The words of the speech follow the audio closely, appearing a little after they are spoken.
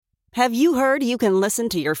Have you heard you can listen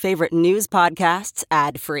to your favorite news podcasts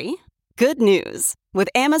ad-free? Good news. With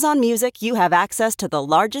Amazon Music, you have access to the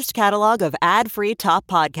largest catalog of ad-free top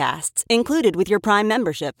podcasts included with your Prime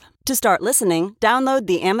membership. To start listening, download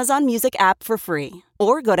the Amazon Music app for free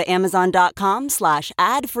or go to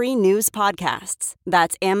amazon.com/ad-free news podcasts.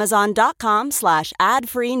 That's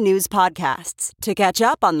amazon.com/ad-free news podcasts to catch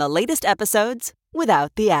up on the latest episodes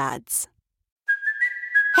without the ads.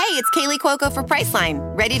 Hey, it's Kaylee Cuoco for Priceline.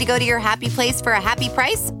 Ready to go to your happy place for a happy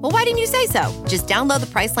price? Well, why didn't you say so? Just download the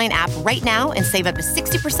Priceline app right now and save up to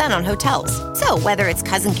 60% on hotels. So whether it's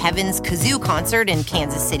Cousin Kevin's Kazoo Concert in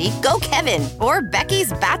Kansas City, go Kevin, or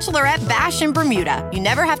Becky's Bachelorette Bash in Bermuda, you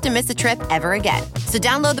never have to miss a trip ever again. So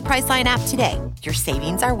download the Priceline app today. Your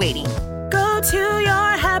savings are waiting. Go to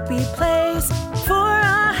your happy place for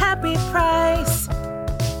a happy price.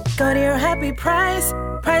 Go to your happy price,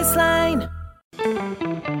 Priceline.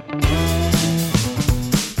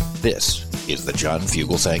 This is the John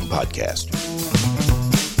Fugelsang Podcast.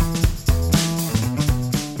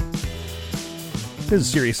 This is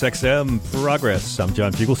Sirius XM Progress. I'm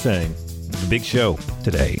John Fugelsang. The big show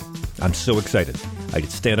today. I'm so excited. I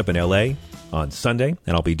did stand up in LA on Sunday,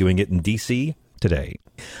 and I'll be doing it in DC today.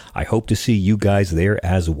 I hope to see you guys there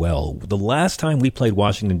as well. The last time we played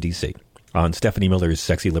Washington, DC, on Stephanie Miller's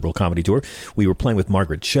Sexy Liberal Comedy Tour, we were playing with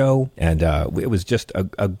Margaret Cho, and it was just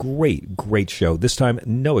a great show. This time,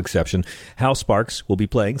 no exception. Hal Sparks will be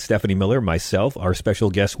playing, Stephanie Miller, myself. Our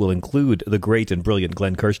special guest will include the great and brilliant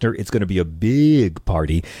Glenn Kirshner. It's going to be a big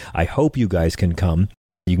party. I hope you guys can come.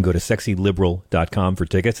 You can go to sexyliberal.com for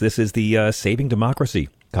tickets. This is the Saving Democracy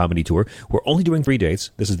Comedy Tour. We're only doing 3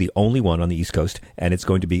 days. This is the only one on the East Coast, and it's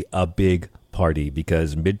going to be a big party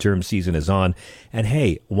because midterm season is on. And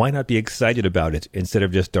hey, why not be excited about it instead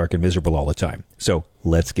of just dark and miserable all the time? So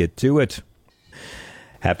let's get to it.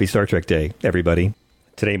 Happy Star Trek Day, everybody.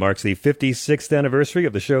 Today marks the 56th anniversary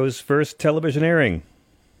of the show's first television airing.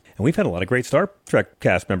 And we've had a lot of great Star Trek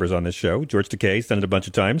cast members on this show. George Takei's done it a bunch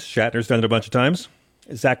of times. Shatner's done it a bunch of times.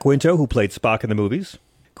 Zach Quinto, who played Spock in the movies.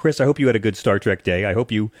 Chris, I hope you had a good Star Trek day. I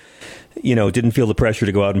hope you didn't feel the pressure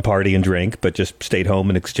to go out and party and drink, but just stayed home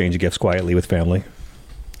and exchanged gifts quietly with family.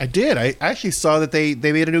 I did. I actually saw that they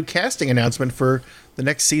made a new casting announcement for the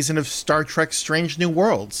next season of Star Trek Strange New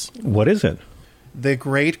Worlds. What is it? The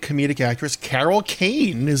great comedic actress Carol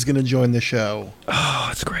Kane is going to join the show. Oh,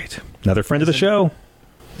 that's great. Another friend of the show.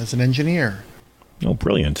 As an engineer. Oh,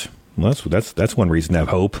 brilliant. Well, that's one reason to have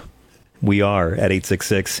hope. We are at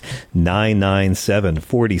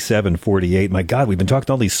 866-997-4748. My God, we've been talking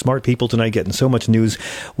to all these smart people tonight, getting so much news.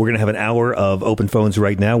 We're going to have an hour of open phones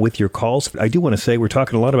right now with your calls. I do want to say we're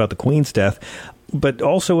talking a lot about the Queen's death, but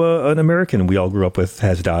also an American we all grew up with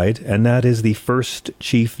has died, and that is the first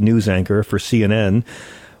chief news anchor for CNN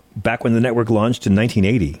back when the network launched in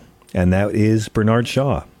 1980, and that is Bernard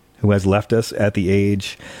Shaw, who has left us at the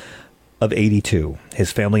age of 82.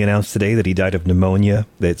 His family announced today that he died of pneumonia.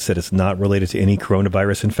 They said it's not related to any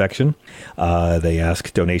coronavirus infection. They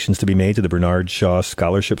asked donations to be made to the Bernard Shaw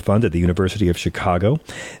Scholarship Fund at the University of Chicago.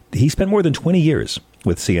 He spent more than 20 years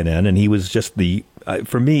with CNN, and he was just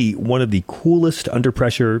for me, one of the coolest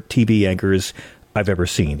under-pressure TV anchors I've ever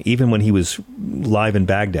seen, even when he was live in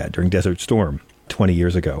Baghdad during Desert Storm 20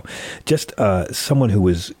 years ago. Just someone who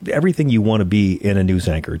was everything you want to be in a news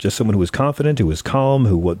anchor. Just someone who was confident, who was calm,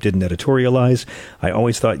 who didn't editorialize. I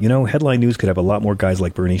always thought, headline news could have a lot more guys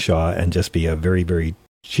like Bernie Shaw and just be a very, very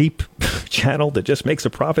cheap channel that just makes a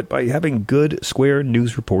profit by having good, square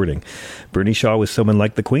news reporting. Bernie Shaw was someone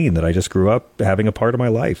like the Queen that I just grew up having a part of my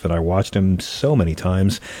life, and I watched him so many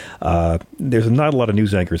times. There's not a lot of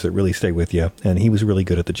news anchors that really stay with you, and he was really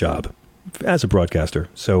good at the job as a broadcaster.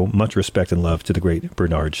 So much respect and love to the great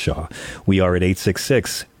Bernard Shaw. We are at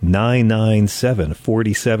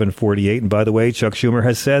 866-997-4748. And by the way, Chuck Schumer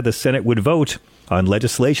has said the Senate would vote on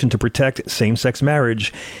legislation to protect same-sex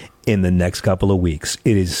marriage in the next couple of weeks.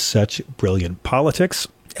 It is such brilliant politics.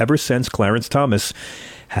 Ever since Clarence Thomas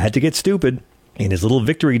had to get stupid in his little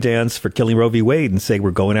victory dance for killing Roe v. Wade and say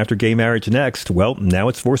we're going after gay marriage next, well, now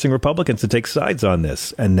it's forcing Republicans to take sides on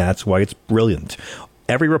this. And that's why it's brilliant.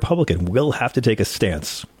 Every Republican will have to take a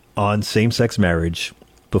stance on same-sex marriage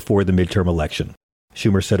before the midterm election.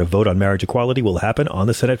 Schumer said a vote on marriage equality will happen on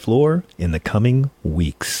the Senate floor in the coming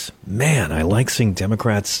weeks. Man, I like seeing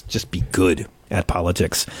Democrats just be good at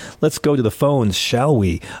politics. Let's go to the phones, shall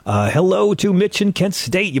we? Hello to Mitch in Kent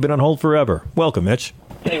State. You've been on hold forever. Welcome, Mitch.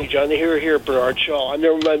 Thank you, John. Here, Bernard Shaw. I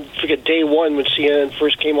forget day one when CNN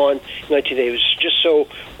first came on in 1980. It was just so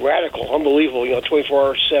radical, unbelievable.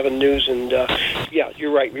 24/7 news, and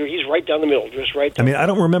you're right. He's right down the middle, just right. I mean, I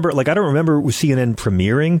don't remember CNN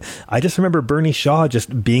premiering. I just remember Bernie Shaw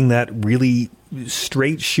just being that really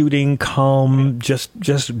straight shooting, calm, just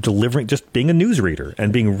delivering, just being a newsreader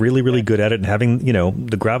and being really, really good at it and having,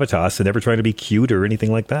 the gravitas and never trying to be cute or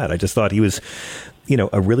anything like that. I just thought he was,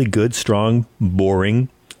 a really good, strong, boring,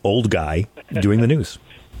 old guy doing the news.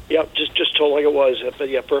 Yeah, just told like it was. But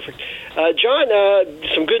yeah, perfect. John,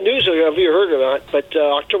 some good news. Have you heard or not? But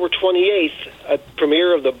October 28th, a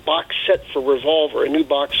premiere of the box set for Revolver, a new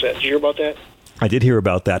box set. Did you hear about that? I did hear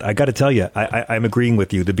about that. I got to tell you, I'm agreeing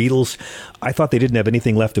with you. The Beatles, I thought they didn't have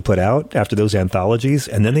anything left to put out after those anthologies.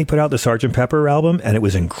 And then they put out the Sgt. Pepper album, and it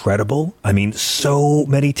was incredible. I mean, so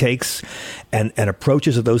many takes and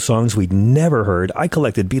approaches of those songs we'd never heard. I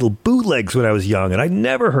collected Beatle bootlegs when I was young, and I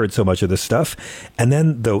never heard so much of this stuff. And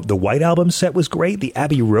then the White Album set was great. The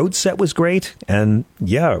Abbey Road set was great. And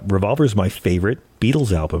yeah, Revolver's my favorite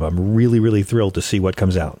Beatles album. I'm really, really thrilled to see what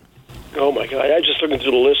comes out. Oh my God! I just looking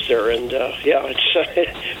through the list there, and it's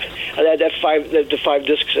the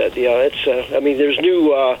 5-disc set. Yeah, it's. I mean, there's new,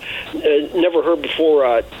 never heard before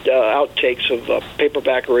outtakes of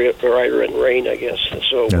Paperback Writer and Rain, I guess.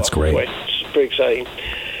 So that's great. Boy, it's pretty exciting.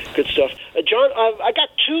 Good stuff, John. I got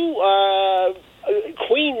two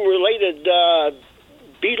Queen-related,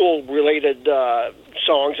 Beatle-related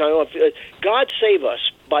songs. I don't know if "God Save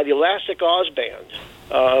Us" by the Elastic Oz Band.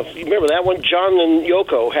 You remember that one? John and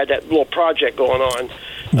Yoko had that little project going on.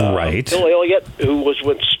 Right. Bill Elliott, who was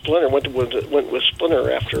with Splinter, went with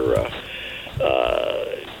Splinter after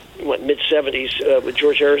mid-70s with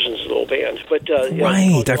George Harrison's little band. But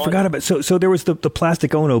right, I forgot about. So there was the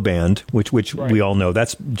Plastic Ono Band, which right. We all know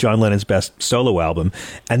that's John Lennon's best solo album,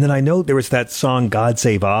 and then I know there was that song "God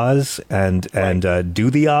Save Oz" and "Do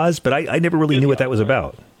the Oz," but I never really knew what that was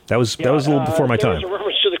about. That was a little before my time. There's a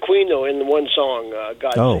reference to the Queen, though, in the one song,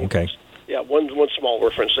 God Save okay. Us. Yeah, one small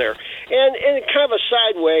reference there. And kind of a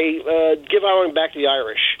side way, give Ireland back to the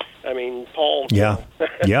Irish. I mean, Paul... Yeah,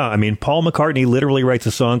 yeah. I mean, Paul McCartney literally writes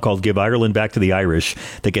a song called Give Ireland Back to the Irish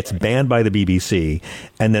that gets banned by the BBC,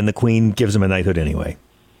 and then the Queen gives him a knighthood anyway.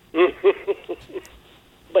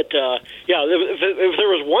 But, if there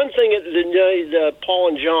was one thing that Paul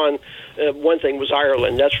and John... one thing was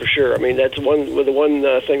Ireland, that's for sure. I mean, that's the one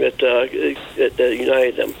thing that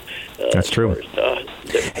united them. That's true.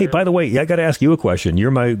 Hey, by the way, I got to ask you a question.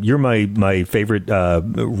 You're my favorite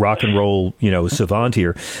rock and roll, savant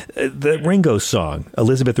here. The Ringo song,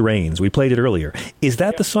 Elizabeth Reigns. We played it earlier. Is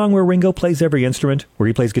that the song where Ringo plays every instrument, where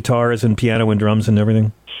he plays guitars and piano and drums and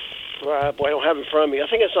everything? Boy, I don't have it in front of me. I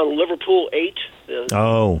think it's on Liverpool 8.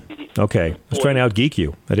 Oh, okay. I was trying to outgeek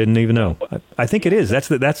you. I didn't even know. I think it is.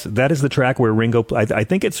 That is the track where Ringo. I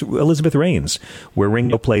think it's Elizabeth Reigns, where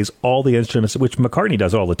Ringo plays all the instruments, which McCartney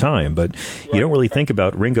does all the time. But you don't really think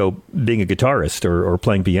about Ringo being a guitarist or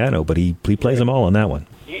playing piano, but he plays them all on that one.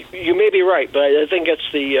 You may be right, but I think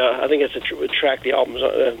it's the track the album's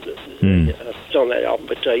on. It's on that album,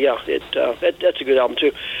 but that's a good album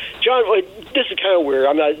too. John, this is kind of weird.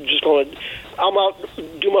 I'm not just going to. I'm out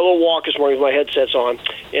do my little walk this morning with my headsets on,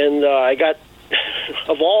 and I got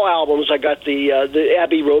of all albums, I got the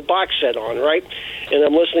Abbey Road box set on, right? And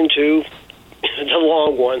I'm listening to the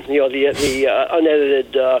long one, the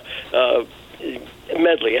unedited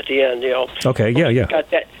medley at the end, Okay, yeah.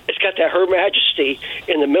 It's got that Her Majesty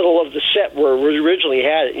in the middle of the set where we originally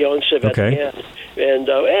had it, instead of at the end. And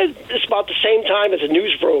it's about the same time as the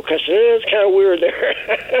news broke. I said, it's kind of weird there.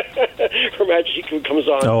 Her Majesty comes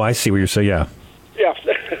on. Oh, I see what you're saying, yeah. Yeah.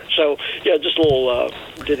 So, just a little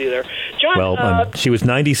ditty there. John, well, she was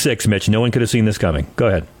 96, Mitch. No one could have seen this coming. Go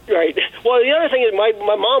ahead. Right. Well, the other thing is my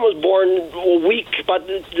mom was born about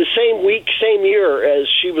the same week, same year as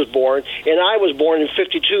she was born, and I was born in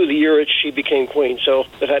 52, the year that she became queen. So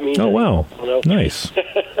if that means... Oh, wow. Nice.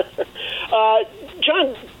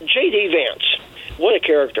 John, J.D. Vance, what a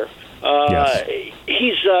character. Yes.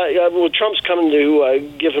 He's Trump's coming to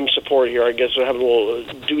give him support here. I guess we'll have a little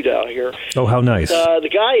doodah here. Oh, how nice! The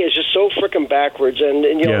guy is just so frickin' backwards, and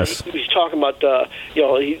yes. he's talking about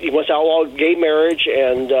he wants to outlaw gay marriage,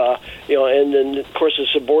 and and then of course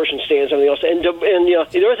his abortion stance and everything else. And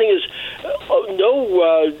the other thing is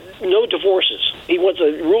no divorces. He wants to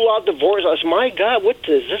rule out divorce. I said, my God, what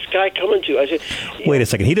is this guy coming to? I said, wait a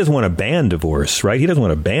second. He doesn't want to ban divorce, right? He doesn't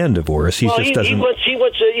want to ban divorce. He just doesn't. He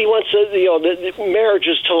wants the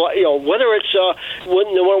marriages to whether it's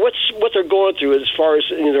what they're going through as far as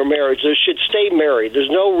in their marriage, they should stay married. There's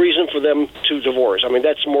no reason for them to divorce. I mean,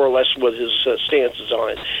 that's more or less what his stance is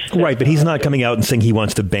on it. Right, but he's not coming out and saying he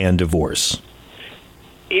wants to ban divorce.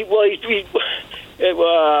 Vance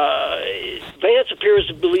appears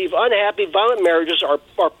to believe unhappy, violent marriages are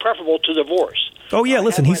preferable to divorce. Oh yeah,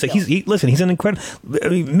 listen. He's an incredible. I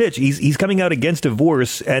mean, Mitch. He's coming out against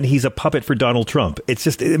divorce, and he's a puppet for Donald Trump. It's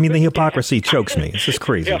just. I mean, the hypocrisy chokes me. It's just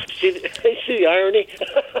crazy. Yeah, see the irony.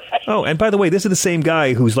 Oh, and by the way, this is the same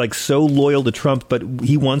guy who's like so loyal to Trump, but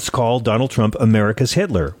he once called Donald Trump America's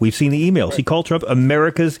Hitler. We've seen the emails. Right. He called Trump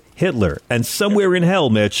America's Hitler, and somewhere in hell,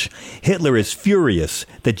 Mitch, Hitler is furious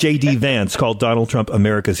that J.D. Vance called Donald Trump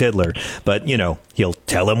America's Hitler. But he'll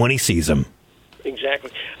tell him when he sees him. Exactly.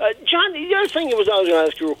 John, the other thing I was going to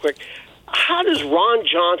ask you real quick, how does Ron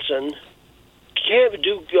Johnson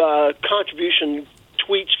do contribution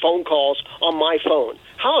tweets, phone calls on my phone?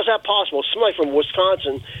 How is that possible? Somebody from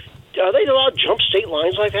Wisconsin, are they allowed to jump state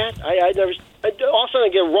lines like that? All of a sudden I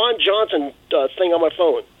get a Ron Johnson thing on my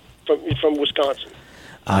phone from Wisconsin.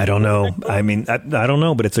 I don't know. I mean, I don't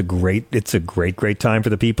know, but it's a great time for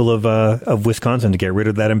the people of Wisconsin to get rid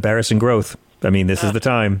of that embarrassing growth. I mean, this is the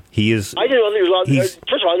time. He is. I didn't know there was allowed. First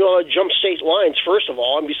of all, I know how to jump state lines. First of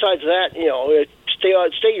all, and besides that,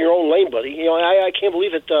 stay in your own lane, buddy. I can't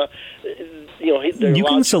believe it. You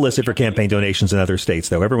can solicit for campaign donations in other states,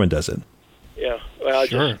 though. Everyone does it. Yeah, well,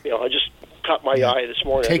 sure. I just caught my eye this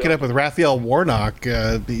morning. Take it up with Raphael Warnock.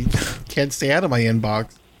 He can't stay out of my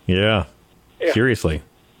inbox. Yeah. Seriously.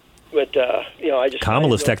 But I just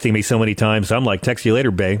Kamala's texting me so many times. I'm like, text you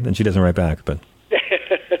later, babe, and she doesn't write back. But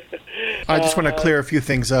I just want to clear a few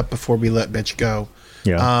things up before we let Mitch go.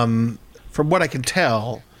 Yeah. From what I can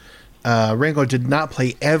tell, Ringo did not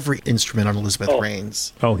play every instrument on Elizabeth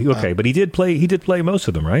Reigns. Oh, okay, but he did play. He did play most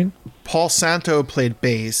of them, right? Paul Santo played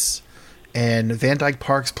bass, and Van Dyke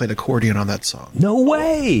Parks played accordion on that song. No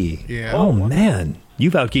way! Yeah. Oh man,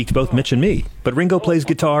 you've outgeeked both Mitch and me. But Ringo plays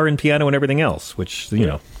guitar and piano and everything else, which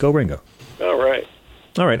go Ringo. All right.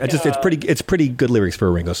 It's pretty good lyrics for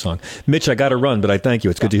a Ringo song. Mitch, I got to run, but I thank you.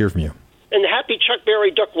 It's good to hear from you. And happy Chuck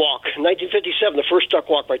Berry Duck Walk, 1957, the first duck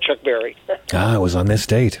walk by Chuck Berry. It was on this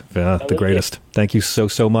date. The greatest. Thank you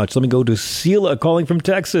so much. Let me go to Sheila calling from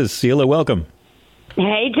Texas. Sheila, welcome.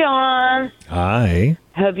 Hey, John. Hi.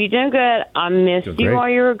 Hope you're doing good. I missed you while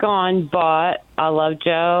you were gone, but I love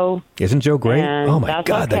Joe. Isn't Joe great? Oh, my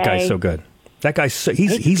God, That guy's so good. That guy's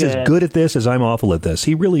he's as good at this as I'm awful at this.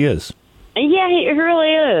 He really is. Yeah, he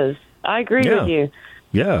really is. I agree with you.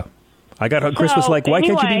 Yeah. Chris was like, why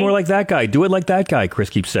can't you be more like that guy? Do it like that guy,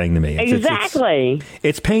 Chris keeps saying to me. Exactly.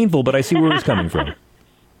 It's painful, but I see where he's coming from.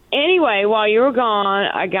 Anyway, while you were gone,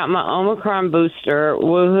 I got my Omicron booster.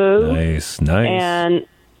 Woohoo. Nice. And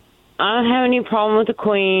I don't have any problem with the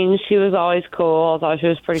Queen. She was always cool. I thought she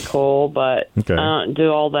was pretty cool, but I don't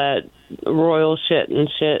do all that royal shit and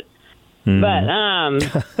shit. But,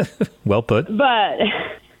 well put. But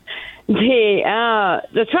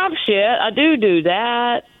the Trump shit, I do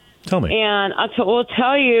that. Tell me. And I will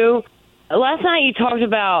tell you, last night you talked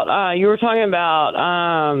about, you were talking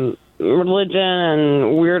about religion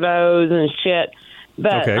and weirdos and shit.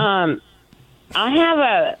 But I have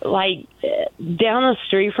down the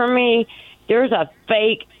street from me, there's a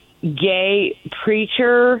fake gay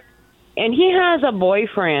preacher, and he has a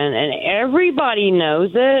boyfriend, and everybody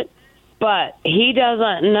knows it, but he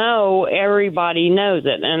doesn't know everybody knows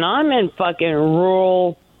it. And I'm in fucking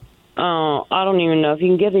rural. I don't even know if you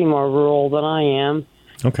can get any more rural than I am.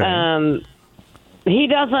 Okay. He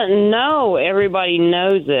doesn't know everybody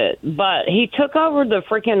knows it, but he took over the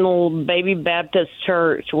freaking little baby Baptist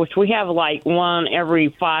church, which we have like one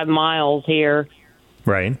every 5 miles here.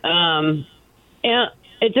 Right. And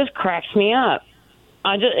it just cracks me up.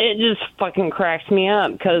 It just fucking cracks me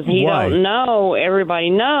up because he don't know everybody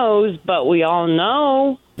knows, but we all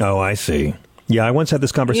know. Oh, I see. Yeah, I once had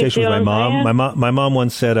this conversation with my mom. My mom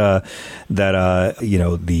once said that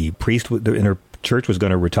the priest in her church was going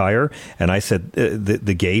to retire, and I said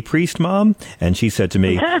the gay priest, Mom, and she said to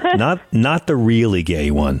me, not the really gay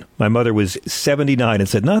one. My mother was 79 and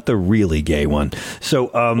said, not the really gay one. So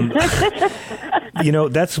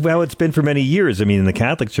that's how it's been for many years. I mean, in the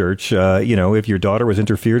Catholic Church, if your daughter was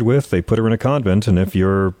interfered with, they put her in a convent, and if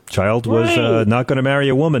your child was not going to marry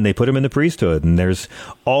a woman, they put him in the priesthood. And there's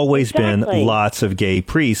always been lots of gay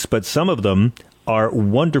priests, but some of them are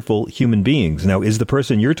wonderful human beings. Now, is the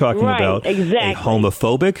person you're talking about a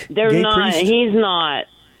homophobic gay priest? He's not.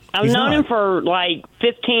 I've known him for like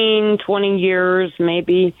 15, 20 years,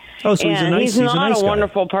 maybe. Oh, so he's a nice guy. He's not a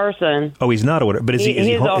wonderful person. Oh, he's not a wonderful. But is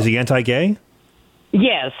he anti-gay?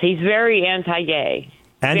 Yes, he's very anti-gay.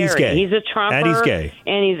 And he's gay. He's a Trumper. And he's gay.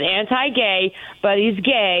 And he's anti-gay, but he's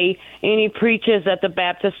gay, and he preaches at the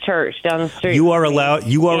Baptist church down the street. You are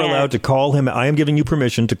allowed to call him. I am giving you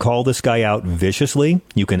permission to call this guy out viciously.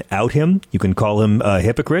 You can out him. You can call him a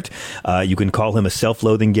hypocrite. You can call him a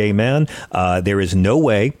self-loathing gay man. There is no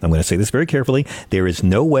way, I'm going to say this very carefully, there is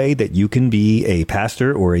no way that you can be a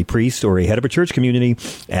pastor or a priest or a head of a church community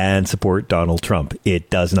and support Donald Trump.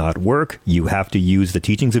 It does not work. You have to use the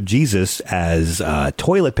teachings of Jesus as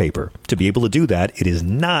toilet paper to be able to do that. It is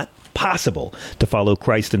not possible to follow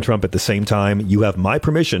Christ and Trump at the same time. You have my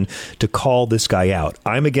permission to call this guy out.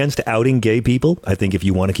 I'm against outing gay people. I think if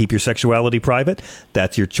you want to keep your sexuality private,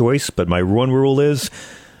 that's your choice. But my one rule is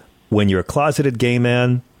when you're a closeted gay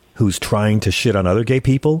man who's trying to shit on other gay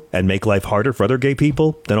people and make life harder for other gay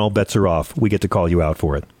people, then all bets are off. We get to call you out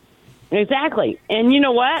for it. Exactly. And you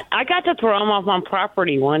know what? I got to throw him off my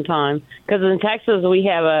property one time because in Texas we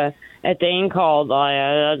have a thing called,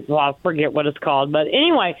 I forget what it's called. But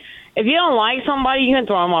anyway, if you don't like somebody, you can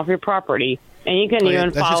throw them off your property. And you can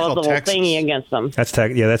even file a little thingy against them. That's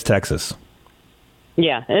Texas.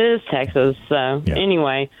 Yeah, it is Texas. So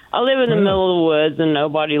anyway, I live in the middle of the woods and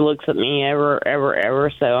nobody looks at me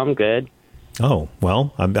ever. So I'm good. Oh,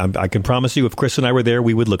 well, I can promise you if Chris and I were there,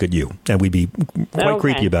 we would look at you. And we'd be quite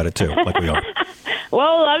creepy about it, too, like we are.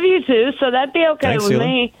 Well, love you, too. So that'd be okay. Thanks, with Sheila.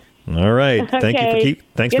 Me. All right.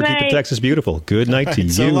 Thanks for keeping Texas beautiful. Good night to you.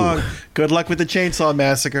 So long. Good luck with the Chainsaw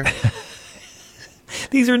Massacre.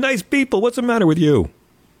 These are nice people. What's the matter with you?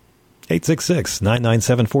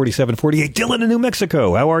 866-997-4748. Dylan in New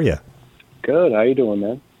Mexico. How are you? Good. How you doing,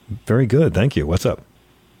 man? Very good. Thank you. What's up?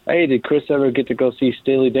 Hey, did Chris ever get to go see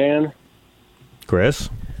Steely Dan? Chris?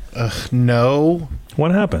 No.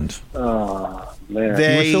 What happened? Oh, man.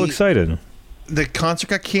 You were so excited. The concert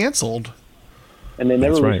got canceled. And they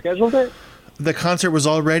never rescheduled it? The concert was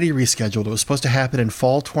already rescheduled. It was supposed to happen in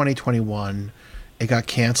fall 2021. It got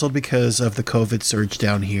canceled because of the COVID surge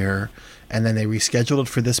down here. And then they rescheduled it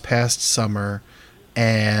for this past summer.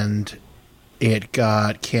 And it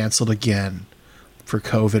got canceled again for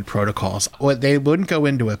COVID protocols. Well, they wouldn't go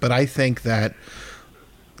into it, but I think that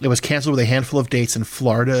it was canceled with a handful of dates in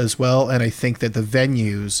Florida as well. And I think that the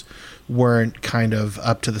venues weren't kind of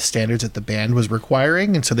up to the standards that the band was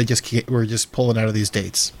requiring. And so they were just pulling out of these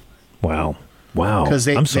dates. Wow. Because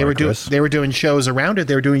they were doing shows around it.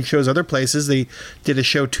 They were doing shows other places. They did a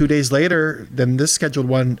show 2 days later than this scheduled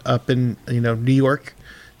one up in New York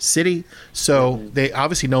City. So they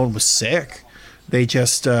obviously no one was sick. They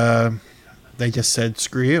just said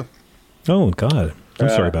screw you. Oh God, I'm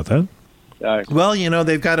sorry about that. Well,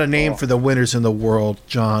 they've got a name for the winners in the world,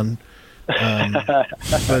 John.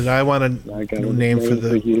 But I want a name for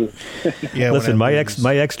the. Yeah, listen, my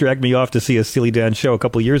ex dragged me off to see a Steely Dan show a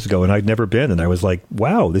couple of years ago, and I'd never been, and I was like,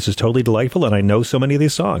 "Wow, this is totally delightful," and I know so many of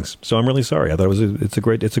these songs. So I'm really sorry. I thought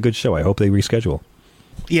it's a good show. I hope they reschedule.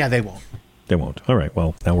 Yeah, they won't. They won't. All right.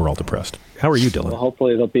 Well, now we're all depressed. How are you, Dylan? Well,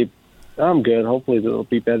 hopefully they'll be. I'm good. Hopefully they'll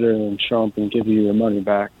be better than Trump and give you your money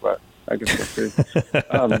back. But I guess we'll see.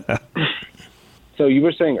 So you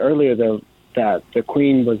were saying earlier though that the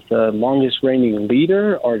Queen was the longest reigning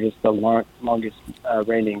leader, or just the longest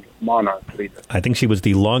reigning monarch leader? I think she was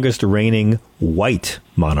the longest reigning white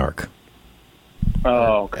monarch.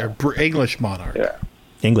 Oh, okay. English monarch. Yeah.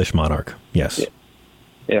 English monarch. Yes.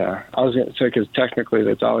 Yeah. I was going to say because technically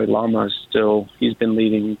the Dalai Lama is he's been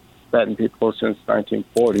leading Tibetan people since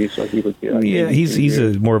 1940, so he would be. Like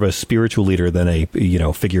he's more of a spiritual leader than a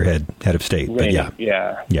figurehead head of state. Reigning, but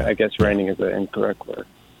yeah. I guess reigning is an incorrect word.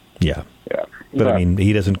 Yeah. But I mean,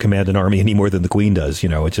 he doesn't command an army any more than the Queen does.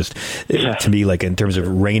 It's just to me, like in terms of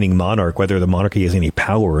reigning monarch, whether the monarchy has any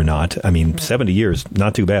power or not. I mean, 70 years,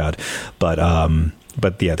 not too bad. But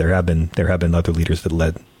yeah, there have been other leaders that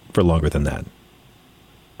led for longer than that.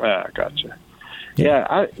 Gotcha. Yeah,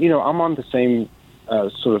 I'm on the same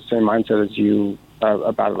sort of same mindset as you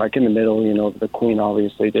about it. Like in the middle, the Queen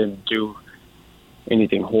obviously didn't do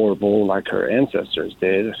anything horrible like her ancestors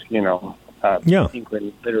did.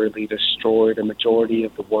 England literally destroyed a majority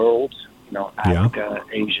of the world. Africa,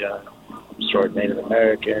 Asia, destroyed Native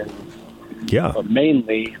Americans. Yeah. But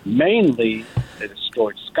mainly they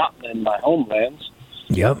destroyed Scotland, my homeland.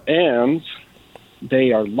 Yep. And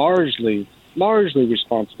they are largely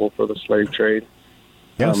responsible for the slave trade.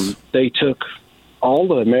 Yes. They took all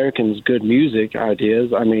the Americans' good music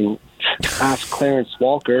ideas. I mean, ask Clarence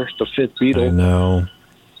Walker, the fifth Beatle. I know.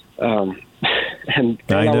 And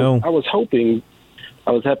I was hoping that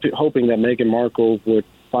Meghan Markle would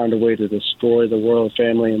find a way to destroy the royal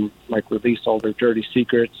family and release all their dirty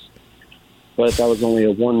secrets. But that was only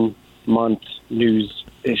a 1 month news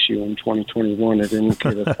issue in 2021. It didn't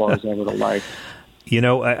get as far as I would have liked. You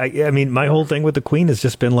know, I mean, my whole thing with the Queen has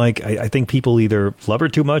just been like, I think people either love her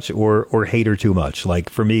too much or hate her too much. Like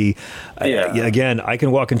for me, again, I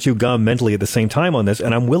can walk and chew gum mentally at the same time on this,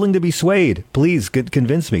 and I'm willing to be swayed. Please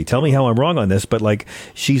convince me. Tell me how I'm wrong on this. But like,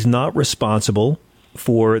 she's not responsible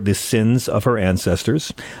for the sins of her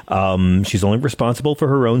ancestors. She's only responsible for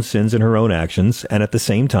her own sins and her own actions. And at the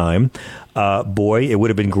same time, boy, it would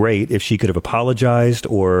have been great if she could have apologized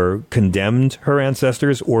or condemned her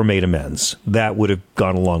ancestors or made amends. That would have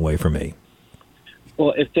gone a long way for me.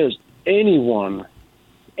 Well, if there's anyone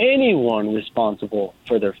responsible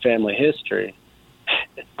for their family history,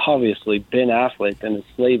 obviously Ben Affleck and his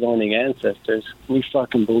slave-owning ancestors. Can you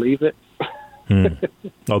fucking believe it?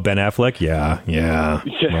 Oh, Ben Affleck? Yeah.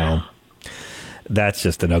 Well, that's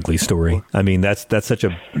just an ugly story. I mean, that's such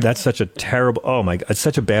a terrible. Oh my God, it's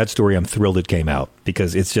such a bad story. I'm thrilled it came out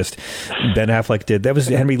because it's just Ben Affleck did. That was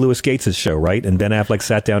Henry Louis Gates' show, right? And Ben Affleck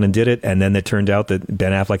sat down and did it, and then it turned out that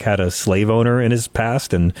Ben Affleck had a slave owner in his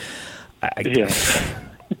past, and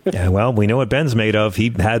yeah, well, we know what Ben's made of. He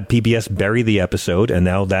had PBS bury the episode, and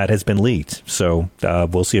now that has been leaked. So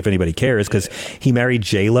we'll see if anybody cares, because he married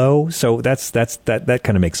J-Lo. So that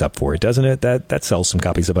kind of makes up for it, doesn't it? That sells some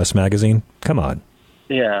copies of Us magazine. Come on.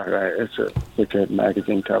 Yeah, right. It's a good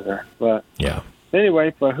magazine cover. But yeah.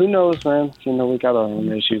 Anyway, but who knows, man? You know, we got our own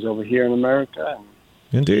issues over here in America.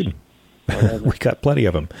 Indeed. We got plenty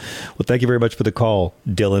of them. Well, thank you very much for the call,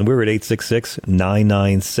 Dylan. We're at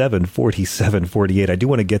 866-997-4748. I do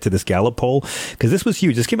want to get to this Gallup poll because this was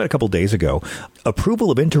huge. This came out a couple days ago.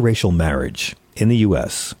 Approval of interracial marriage in the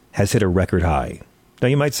U.S. has hit a record high. Now,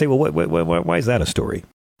 you might say, well, why is that a story?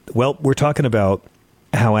 Well, we're talking about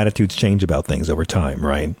how attitudes change about things over time,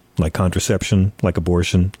 right? Like contraception, like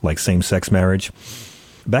abortion, like same-sex marriage.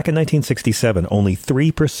 Back in 1967, only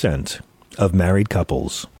 3% of married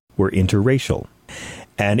couples were interracial.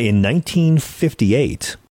 And in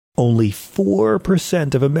 1958, only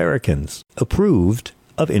 4% of Americans approved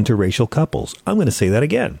of interracial couples. I'm going to say that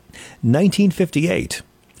again. 1958,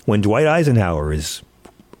 when Dwight Eisenhower is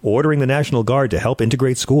ordering the National Guard to help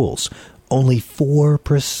integrate schools, only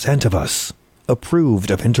 4% of us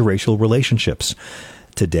approved of interracial relationships.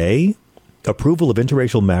 Today, approval of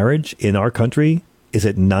interracial marriage in our country is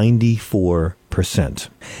at 94%.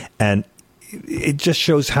 And it just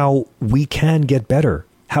shows how we can get better,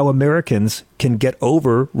 how Americans can get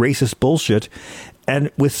over racist bullshit,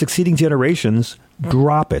 and with succeeding generations,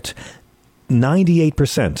 drop it.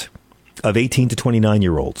 98% of 18 to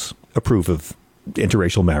 29-year-olds approve of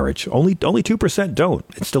interracial marriage. Only 2% don't.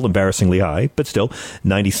 It's still embarrassingly high, but still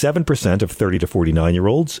 97% of 30 to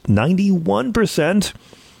 49-year-olds, 91%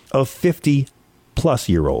 of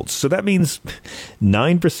 50-plus-year-olds. So that means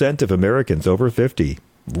 9% of Americans over 50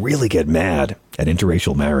 really get mad at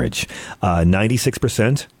interracial marriage.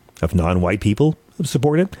 96% of non-white people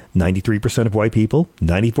support it. 93% of white people.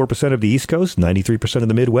 94% of the East Coast. 93% of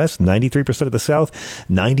the Midwest. 93% of the South.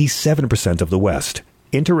 97% of the West.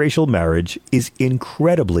 Interracial marriage is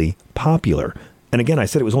incredibly popular. And again, I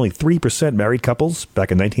said it was only 3% married couples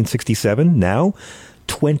back in 1967. Now,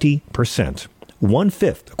 20%. 1/5,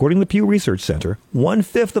 according to the Pew Research Center,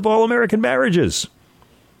 1/5 of all American marriages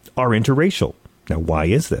are interracial. Now, why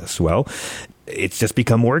is this? Well, it's just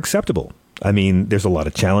become more acceptable. I mean, there's a lot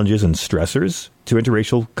of challenges and stressors to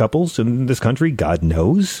interracial couples in this country. God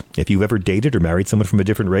knows. If you've ever dated or married someone from a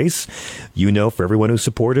different race, you know for everyone who's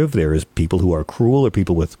supportive, there is people who are cruel or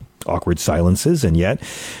people with awkward silences. And yet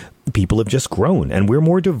people have just grown and we're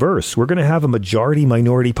more diverse. We're going to have a majority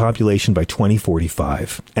minority population by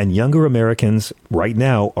 2045. And younger Americans right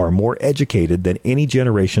now are more educated than any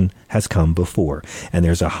generation has come before. And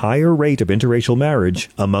there's a higher rate of interracial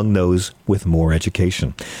marriage among those with more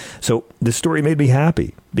education. So this story made me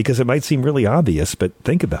happy because it might seem really obvious, but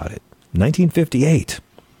think about it. 1958,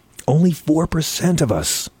 only 4% of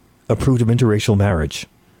us approved of interracial marriage.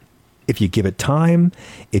 If you give it time,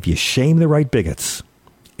 if you shame the right bigots,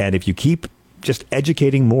 and if you keep just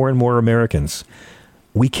educating more and more Americans,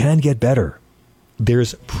 we can get better.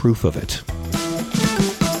 There's proof of it.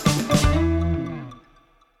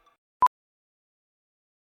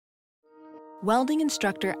 Welding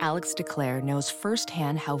instructor Alex DeClaire knows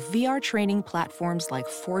firsthand how VR training platforms like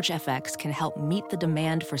ForgeFX can help meet the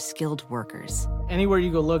demand for skilled workers. Anywhere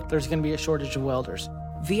you go look, there's going to be a shortage of welders.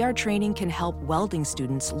 VR training can help welding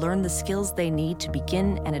students learn the skills they need to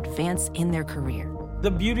begin and advance in their career. The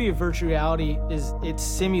beauty of virtual reality is it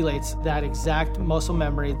simulates that exact muscle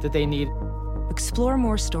memory that they need. Explore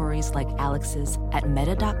more stories like Alex's at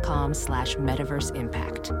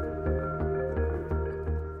meta.com/metaverseimpact.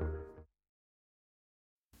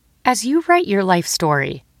 As you write your life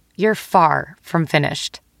story, you're far from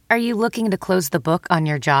finished. Are you looking to close the book on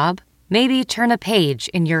your job? Maybe turn a page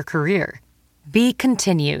in your career? Be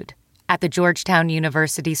continued at the Georgetown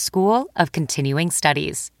University School of Continuing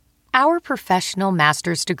Studies. Our professional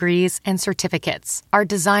master's degrees and certificates are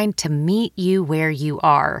designed to meet you where you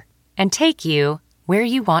are and take you where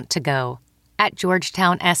you want to go. At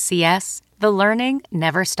Georgetown SCS, the learning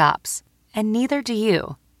never stops, and neither do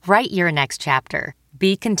you. Write your next chapter.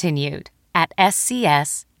 Be continued at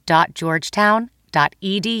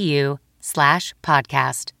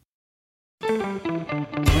scs.georgetown.edu/podcast.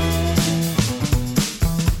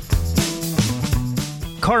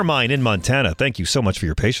 Carmine in Montana, thank you so much for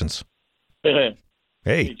your patience. Hey.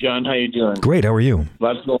 Hey, John, how you doing? Great, how are you?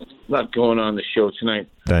 Lot going on the show tonight.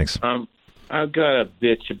 Thanks. I've got a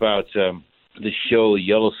bitch about the show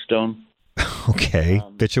Yellowstone. Okay,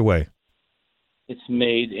 bitch away. It's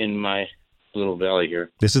made in my little valley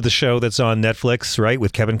here. This is the show that's on Netflix, right,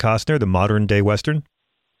 with Kevin Costner, the modern day Western?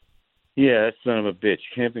 Yeah, that son of a bitch,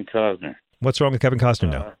 Kevin Costner. What's wrong with Kevin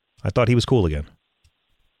Costner now? I thought he was cool again.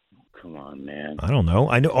 Come on, man. I don't know.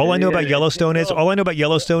 All I know about Yellowstone is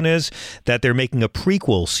that they're making a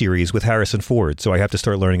prequel series with Harrison Ford. So I have to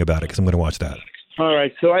start learning about it because I'm going to watch that. All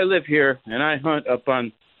right. So I live here and I hunt up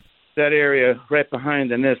on that area right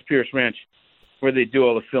behind the Nez Pierce Ranch where they do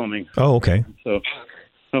all the filming. Oh, okay. So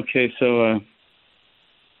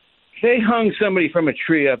they hung somebody from a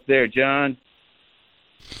tree up there, John.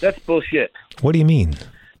 That's bullshit. What do you mean?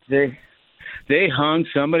 They hung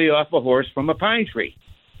somebody off a horse from a pine tree.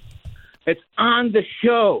 It's on the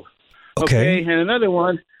show. Okay. And another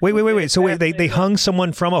one. Wait. So they hung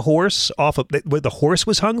someone from a horse off of... The horse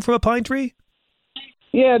was hung from a pine tree?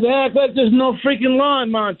 Yeah, they act like there's no freaking law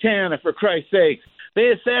in Montana, for Christ's sake. They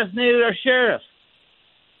assassinated our sheriff.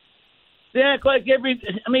 They act like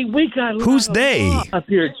we got... Who's they? Up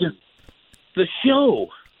here, just the show.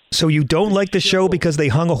 So you don't like the show because they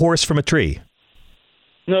hung a horse from a tree?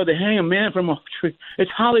 No, they hang a man from a tree. It's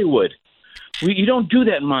Hollywood. You don't do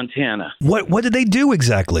that in Montana. What did they do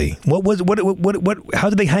exactly? What how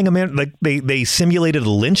did they hang a man? Like they simulated a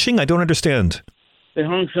lynching? I don't understand. They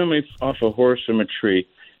hung somebody off a horse from a tree.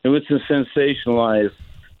 It was a sensationalized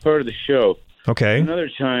part of the show. Okay.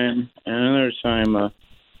 Another time,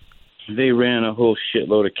 they ran a whole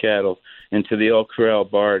shitload of cattle into the El Corral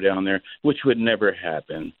bar down there, which would never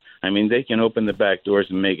happen. I mean, they can open the back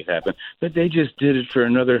doors and make it happen, but they just did it for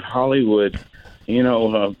another Hollywood,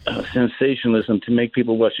 sensationalism to make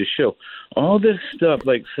people watch the show. All this stuff,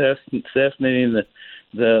 like assassinating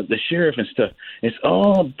the sheriff and stuff, it's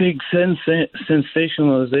all big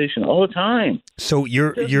sensationalization all the time. So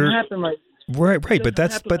you're right, but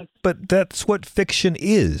that's what fiction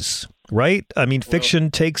is. Right? I mean,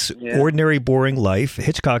 fiction takes ordinary, boring life.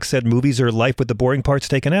 Hitchcock said movies are life with the boring parts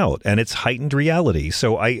taken out, and it's heightened reality.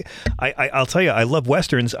 So I'll tell you, I love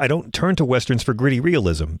Westerns. I don't turn to Westerns for gritty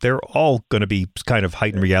realism. They're all going to be kind of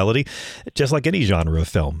heightened reality, just like any genre of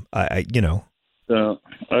film. I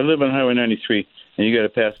live on Highway 93, and you got to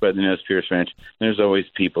pass by the Nez Pierce Ranch. There's always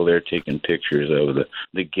people there taking pictures of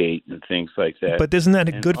the gate and things like that. But isn't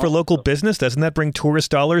that good for local business? Doesn't that bring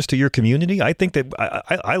tourist dollars to your community? I think that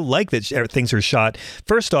I like that things are shot.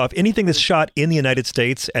 First off, anything that's shot in the United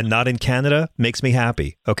States and not in Canada makes me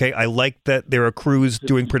happy. Okay, I like that there are crews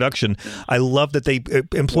doing production. I love that they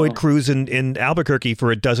employed crews in Albuquerque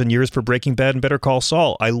for a dozen years for Breaking Bad and Better Call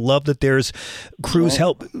Saul. I love that there's crews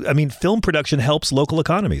help. I mean, film production helps local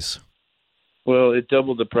economies. Well, it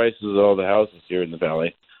doubled the prices of all the houses here in the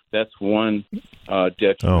valley. That's one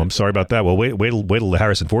detriment. Oh, I'm sorry about that. Well, wait till the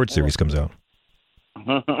Harrison Ford series comes out.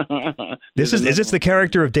 Is this the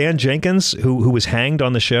character of Dan Jenkins who was hanged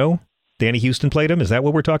on the show? Danny Houston played him. Is that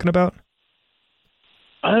what we're talking about?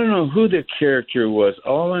 I don't know who the character was.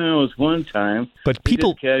 All I know is one time,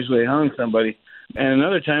 people just casually hung somebody, and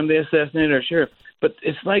another time they assassinated our sheriff. But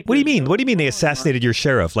it's like, what do you mean? What do you mean they assassinated your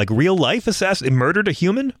sheriff? Like real life murdered a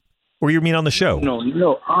human? Or you mean on the show? No,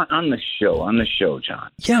 on the show, John.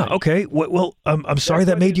 Yeah, okay. Well, I'm sorry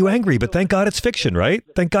that made you angry, but thank God it's fiction, right?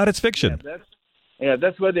 Thank God it's fiction.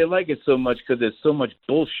 That's why they like it so much, because there's so much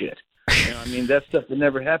bullshit. That stuff would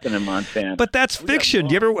never happen in Montana. But that's fiction.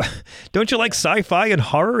 Don't you like sci-fi and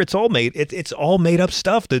horror? It's all made. It's all made up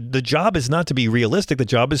stuff. The job is not to be realistic. The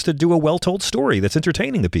job is to do a well-told story that's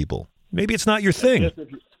entertaining the people. Maybe it's not your thing.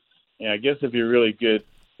 I guess if you're really good,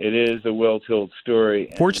 it is a well-told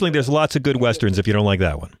story. Fortunately, there's lots of good Westerns if you don't like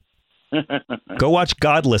that one. Go watch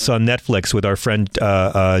Godless on Netflix with our friend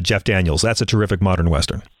Jeff Daniels. That's a terrific modern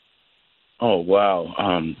Western. Oh, wow.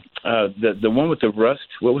 The one with the Rust,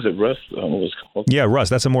 what was it, Rust? What was it called? Yeah, Rust.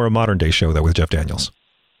 That's a more modern-day show, though, with Jeff Daniels.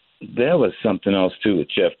 that was something else too with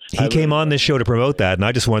Jeff. He came on this show to promote that, and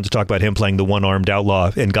I just wanted to talk about him playing the one-armed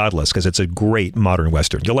outlaw in Godless, because it's a great modern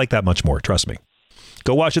Western. You'll like that much more, trust me.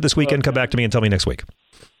 Go watch it this weekend, come back to me and tell me next week.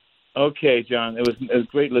 Okay, John. It was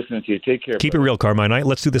great listening to you. Take care. Keep it real, Carmine.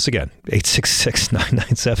 Let's do this again.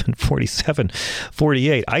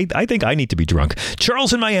 866-997-4748. I think I need to be drunk.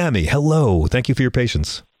 Charles in Miami. Hello. Thank you for your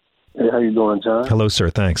patience. Hey, how you doing, John? Hello, sir.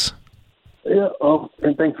 Thanks. Yeah,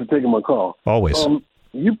 and thanks for taking my call. Always.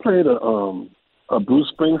 You played a Bruce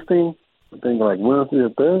Springsteen, I think like Wednesday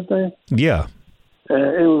or Thursday. Yeah. And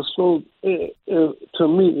it was so. To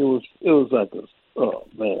me, it was like a. Oh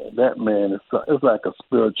man, that man it's like a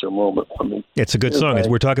spiritual moment for me. It's a good song. Like,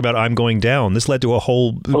 we're talking about "I'm Going Down." This led to a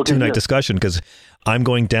whole two-night discussion, because "I'm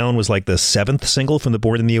Going Down" was like the 7th single from the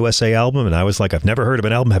Born in the USA album, and I was like, I've never heard of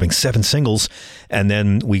an album having 7 singles. And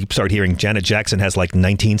then we started hearing Janet Jackson has like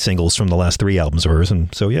 19 singles from the last 3 albums of hers,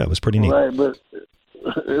 and so yeah, it was pretty neat. Right, but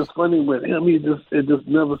it's funny with him. It just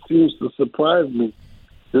never seems to surprise me.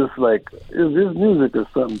 Just like his music is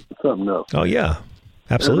something else. Oh yeah.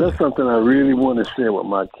 Absolutely. And that's something I really want to share with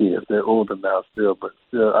my kids. They're older now still, but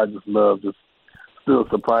still, I just love just still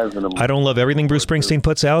surprising them. I don't love everything Bruce Springsteen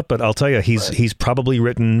puts out, but I'll tell you, he's probably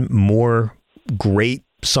written more great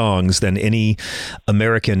songs than any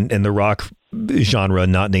American in the rock genre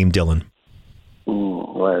not named Dylan.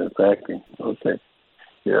 Right, exactly. Okay.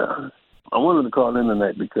 Yeah. I wanted to call in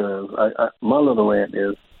tonight because my little rant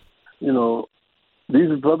is, these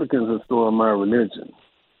Republicans are storing my religion.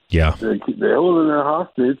 Yeah. They're holding their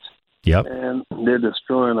hostage. Yep. And they're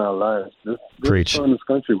destroying our lives. They're Preach. destroying this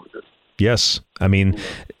country with it. Yes. I mean,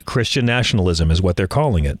 Christian nationalism is what they're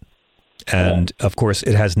calling it. And, of course,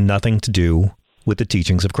 it has nothing to do with the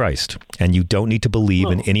teachings of Christ. And you don't need to believe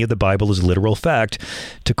in any of the Bible as literal fact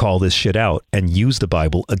to call this shit out and use the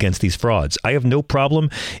Bible against these frauds. I have no problem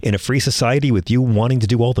in a free society with you wanting to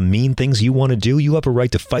do all the mean things you want to do. You have a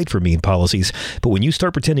right to fight for mean policies. But when you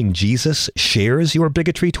start pretending Jesus shares your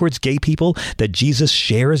bigotry towards gay people, that Jesus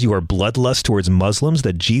shares your bloodlust towards Muslims,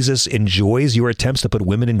 that Jesus enjoys your attempts to put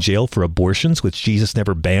women in jail for abortions, which Jesus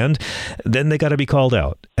never banned, then they got to be called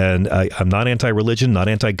out. And I'm not anti-religion, not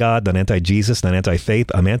anti-God, not anti-Jesus, not anti-faith.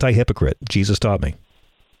 I'm anti-hypocrite. Jesus taught me.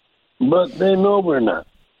 But they know we're not,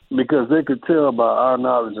 because they could tell by our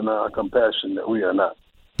knowledge and our compassion that we are not.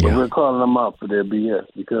 But we're calling them out for their BS,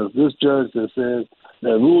 because this judge that says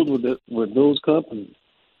that ruled with those companies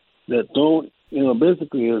that don't,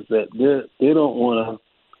 basically is that they don't want to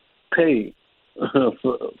pay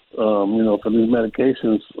for these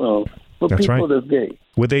medications for That's people right. that's gay.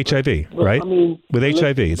 With HIV, right? I mean, with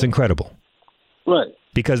HIV, it's incredible. Right.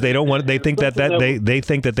 Because they don't want. They think that they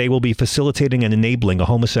think that they will be facilitating and enabling a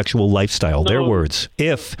homosexual lifestyle. Their words.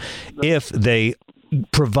 If they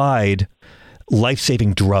provide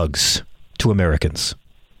life-saving drugs to Americans,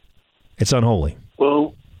 it's unholy.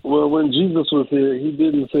 Well, when Jesus was here, he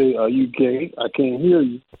didn't say, "Are you gay? I can't hear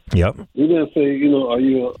you." Yep. He didn't say, "Are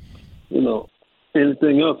you,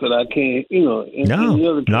 anything else that I can't, No,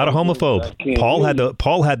 not a homophobe.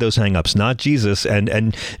 Paul had those hang-ups, not Jesus.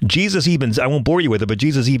 And Jesus even, I won't bore you with it, but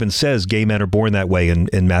Jesus even says gay men are born that way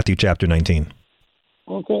in Matthew chapter 19.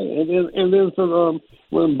 Okay, and then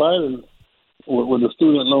when Biden with the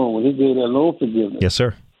student loan, when he gave that loan forgiveness. Yes,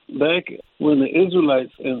 sir. Back when the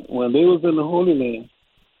Israelites and when they was in the Holy Land,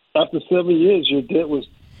 after 7 years, your debt was,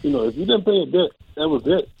 if you didn't pay a debt, that was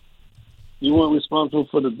it. You weren't responsible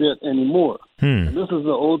for the debt anymore. And this is the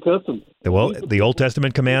Old Testament. Well, the Old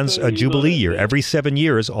Testament commands a Jubilee year. Every 7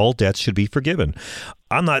 years, all debts should be forgiven.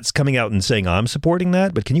 I'm not coming out and saying I'm supporting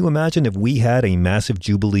that, but can you imagine if we had a massive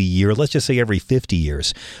Jubilee year, let's just say every 50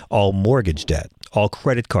 years, all mortgage debt, all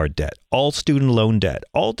credit card debt, all student loan debt,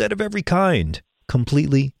 all debt of every kind,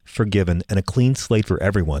 completely forgiven, and a clean slate for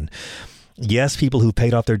everyone. Yes, people who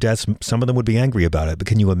paid off their debts, some of them would be angry about it. But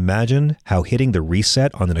can you imagine how hitting the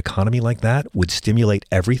reset on an economy like that would stimulate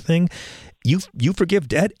everything? You forgive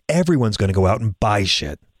debt, everyone's going to go out and buy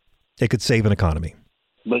shit. It could save an economy.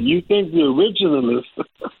 But you think the originalists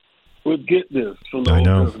would get this from the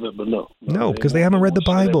Old Testament, but no. No, because they haven't read the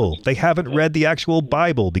Bible. They haven't read the actual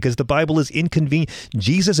Bible, because the Bible is inconvenient.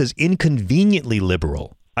 Jesus is inconveniently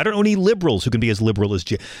liberal. I don't know any liberals who can be as liberal as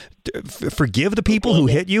forgive the people who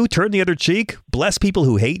hit you, turn the other cheek, bless people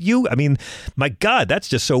who hate you. I mean, my God, that's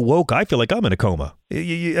just so woke. I feel like I'm in a coma.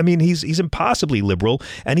 I mean, he's impossibly liberal,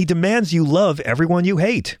 and he demands you love everyone you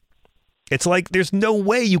hate. It's like there's no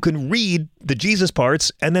way you can read the Jesus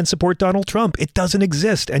parts and then support Donald Trump. It doesn't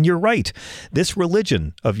exist. And you're right. This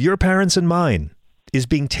religion of your parents and mine is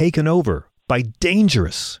being taken over by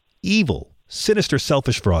dangerous, evil, sinister,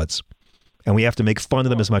 selfish frauds. And we have to make fun of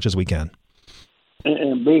them as much as we can.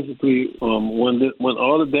 And basically, when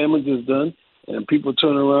all the damage is done and people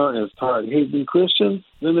turn around and start hating Christians,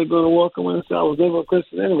 then they're going to walk away and say, I was never a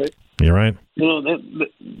Christian anyway. You're right.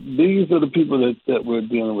 These are the people that we're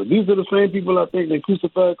dealing with. These are the same people, I think, that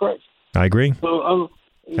crucified Christ. I agree. So,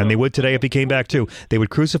 and they would today if he came back, too. They would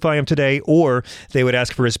crucify him today, or they would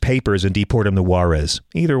ask for his papers and deport him to Juarez.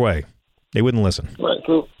 Either way, they wouldn't listen. Right.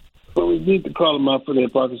 So we need to call them out for their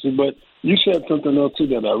hypocrisy. But you said something else, too,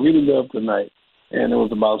 that I really loved tonight, and it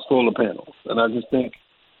was about solar panels. And I just think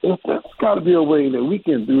there's got to be a way that we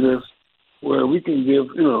can do this where we can give,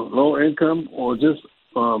 low income or just,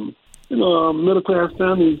 middle-class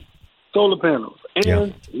families solar panels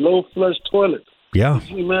and low-flush toilets. Yeah.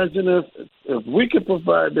 Can you imagine if we could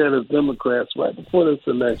provide that as Democrats right before this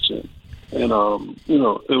election, and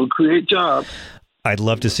it would create jobs. I'd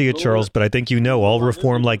love to see it, Charles, but I think all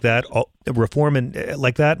reform like that, and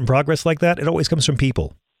progress like that, it always comes from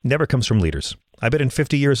people. Never comes from leaders. I bet in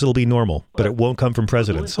 50 years it'll be normal, but it won't come from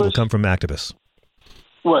presidents. It'll come from activists.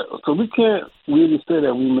 Right. So we can't really say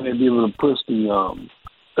that we may be able to push the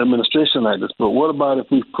administration like this, but what about if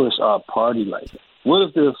we push our party like this? What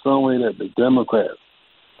if there's some way that the Democrats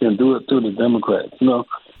can do it through the Democrats, And,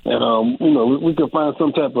 we can find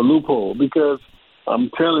some type of loophole, because I'm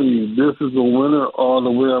telling you, this is a winner all the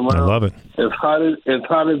way around. I love it. As hot as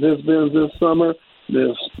it's been this summer,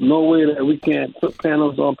 there's no way that we can't put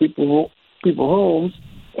panels on people's homes,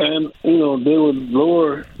 and, they would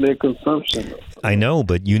lower their consumption. I know,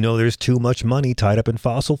 but there's too much money tied up in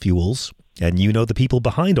fossil fuels. And the people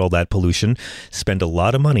behind all that pollution spend a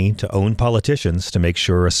lot of money to own politicians to make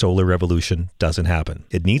sure a solar revolution doesn't happen.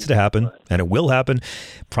 It needs to happen, and it will happen.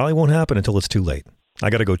 Probably won't happen until it's too late. I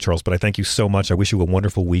got to go, Charles, but I thank you so much. I wish you a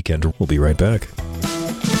wonderful weekend. We'll be right back.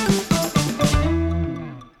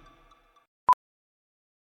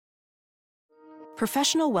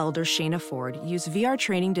 Professional welder Shayna Ford used VR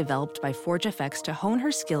training developed by ForgeFX to hone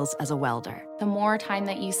her skills as a welder. The more time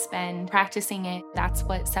that you spend practicing it, that's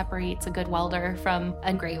what separates a good welder from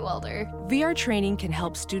a great welder. VR training can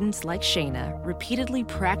help students like Shayna repeatedly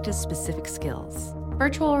practice specific skills.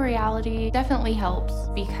 Virtual reality definitely helps,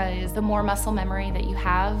 because the more muscle memory that you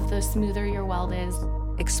have, the smoother your weld is.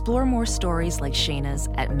 Explore more stories like Shayna's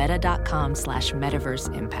at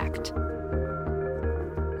meta.com/metaverseimpact.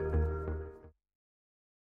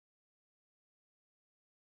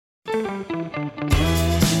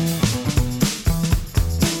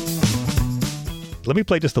 Let me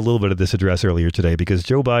play just a little bit of this address earlier today, because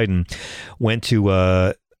Joe Biden went to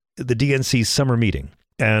the DNC summer meeting.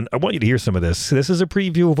 And I want you to hear some of this. This is a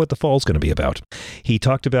preview of what the fall's going to be about. He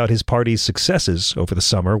talked about his party's successes over the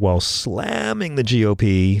summer while slamming the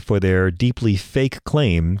GOP for their deeply fake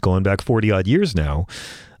claim, going back 40-odd years now,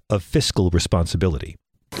 of fiscal responsibility.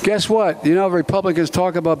 Guess what? Republicans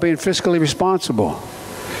talk about being fiscally responsible.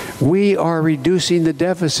 We are reducing the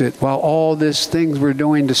deficit while all these things we're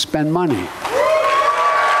doing to spend money.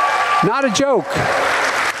 Not a joke.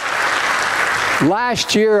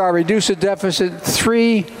 Last year, I reduced the deficit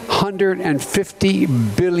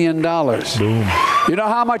 $350 billion. Boom. You know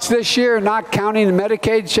how much this year, not counting the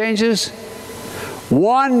Medicaid changes?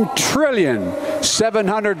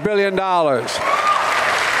 $1.7 trillion.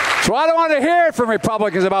 So I don't want to hear it from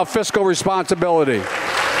Republicans about fiscal responsibility.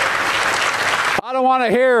 I don't want to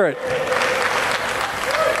hear it.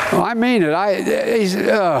 I mean it.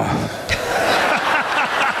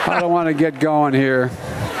 I don't want to get going here.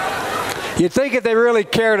 You'd think if they really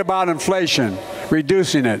cared about inflation,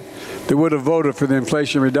 reducing it, they would have voted for the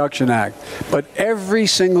Inflation Reduction Act. But every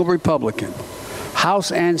single Republican,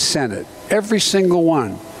 House and Senate, every single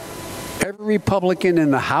one, every Republican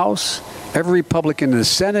in the House, every Republican in the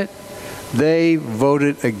Senate, they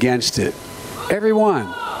voted against it. Every one.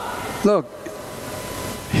 Look,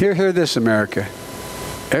 hear this, America.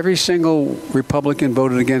 Every single Republican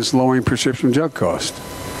voted against lowering prescription drug costs.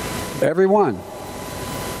 Every one.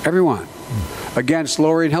 Every one. Against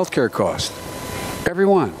lowering health care costs. Every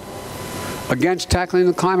one. Against tackling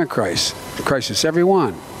the climate crisis. Every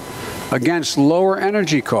one. Against lower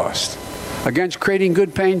energy costs. Against creating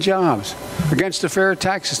good-paying jobs. Against a fair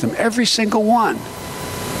tax system. Every single one.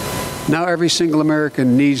 Now every single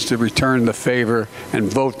American needs to return the favor and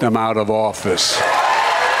vote them out of office.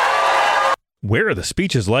 Where are the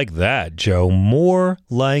speeches like that, Joe? More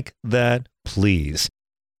like that, please.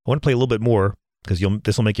 I want to play a little bit more, because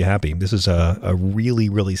this will make you happy. This is a really,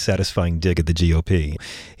 really satisfying dig at the GOP.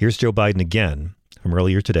 Here's Joe Biden again from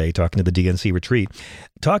earlier today, talking to the DNC retreat,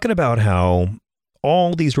 talking about how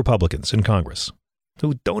all these Republicans in Congress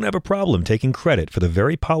who don't have a problem taking credit for the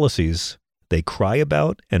very policies they cry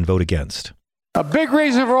about and vote against. A big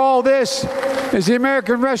reason for all this is the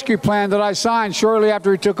American Rescue Plan that I signed shortly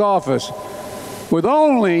after he took office, with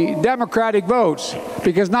only Democratic votes,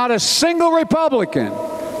 because not a single Republican,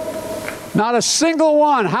 not a single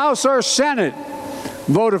one, House or Senate,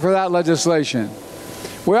 voted for that legislation.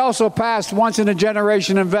 We also passed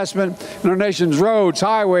once-in-a-generation investment in our nation's roads,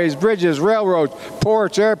 highways, bridges, railroads,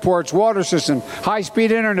 ports, airports, water system,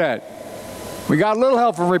 high-speed internet. We got a little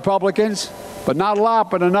help from Republicans, but not a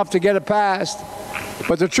lot, but enough to get it passed.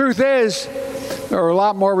 But the truth is, there are a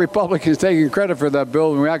lot more Republicans taking credit for that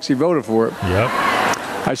bill than we actually voted for it. Yep.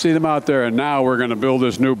 I see them out there, and now we're going to build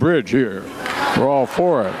this new bridge here. We're all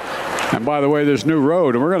for it. And by the way, this new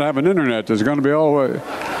road, and we're going to have an internet that's going to be all the way.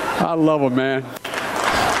 I love them, man.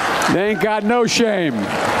 They ain't got no shame.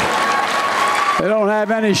 They don't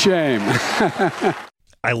have any shame.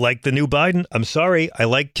 I like the new Biden. I'm sorry. I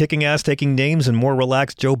like kicking ass, taking names, and more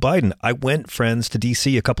relaxed Joe Biden. I went, friends, to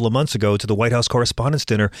D.C. a couple of months ago to the White House Correspondents'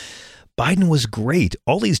 Dinner. Biden was great.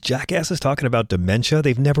 All these jackasses talking about dementia,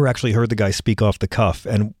 they've never actually heard the guy speak off the cuff.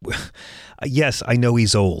 And yes, I know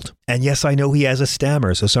he's old. And yes, I know he has a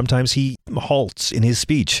stammer, so sometimes he halts in his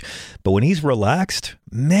speech. But when he's relaxed,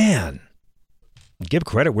 man, give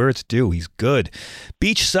credit where it's due. He's good.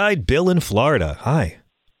 Beachside Bill in Florida. Hi.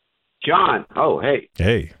 John. Oh, hey.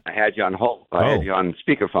 Hey. I had you on hold. I had you on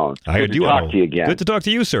speakerphone. I had you talk to you again. Good to talk to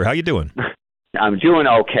you, sir. How you doing? I'm doing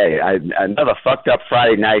okay. Another fucked up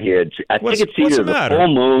Friday night here. I think it's either the full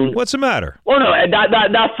moon. What's the matter? Well, no,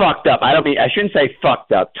 not fucked up. I shouldn't say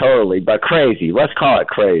fucked up totally, but crazy. Let's call it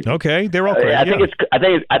crazy. Okay, they're all crazy. I think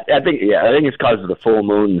it's because of the full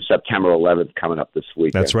moon, September 11th, coming up this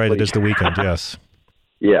weekend. That's right. It is the weekend. Yes.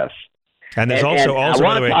 Yes. And there's also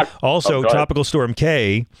by the way, Tropical Storm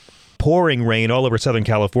K. Pouring rain all over Southern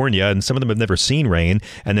California, and some of them have never seen rain.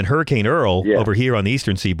 And then Hurricane Earl over here on the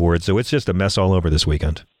eastern seaboard. So it's just a mess all over this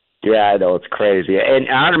weekend. Yeah, I know. It's crazy. And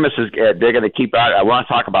Artemis is, they're going to keep out. I want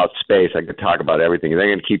to talk about space. I could talk about everything. They're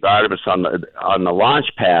going to keep Artemis on the launch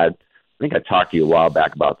pad. I think I talked to you a while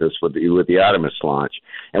back about this with the Artemis launch.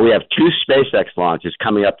 And we have 2 SpaceX launches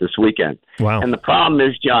coming up this weekend. Wow. And the problem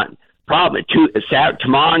is, John,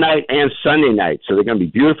 tomorrow night and Sunday night. So they're going to be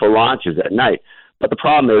beautiful launches at night. But the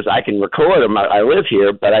problem is I can record them. I live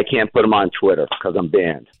here, but I can't put them on Twitter because I'm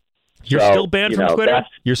banned. You're still banned from Twitter?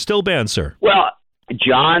 You're still banned, sir. Well,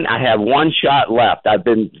 John, I have 1 shot left. I've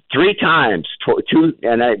been 3 times,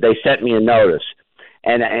 and they sent me a notice.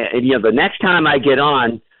 And the next time I get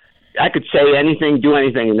on, I could say anything, do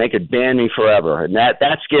anything, and they could ban me forever. And that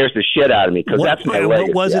scares the shit out of me because that's my legacy.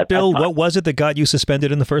 What was it, Bill? What was it that got you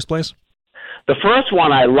suspended in the first place? The first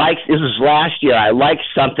one I liked, this was last year, I liked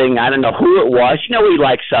something, I don't know who it was. You know, you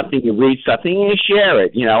like something, you read something, and you share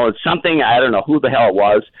it. You know, it's something, I don't know who the hell it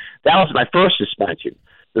was. That was my first suspension.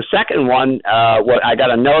 The second one, I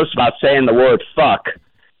got a notice about saying the word fuck.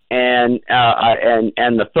 And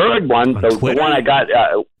the third one, the one I got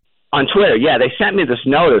on Twitter, yeah, they sent me this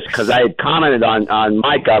notice because I had commented on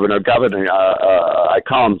my governor, I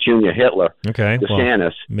call him Junior Hitler, DeSantis.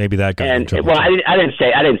 Well, maybe that got in trouble. Well, I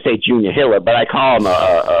didn't say Junior Hitler, but I call him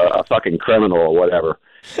a fucking criminal or whatever.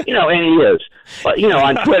 You know, and he is. But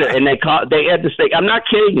on Twitter, and they had this thing. I'm not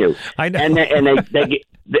kidding you. I know. And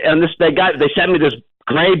they sent me this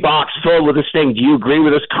gray box filled with this thing. Do you agree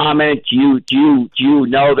with this comment? Do you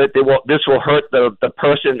know that this will hurt the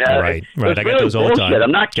person? Right. I get those all the time. I'm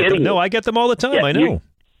not kidding. No, I get them all the time. I know.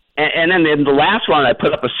 And then in the last one, I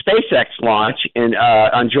put up a SpaceX launch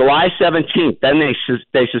on July 17th. Then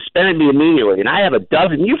they suspended me immediately, and I have a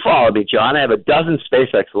dozen. You follow me, John. I have a dozen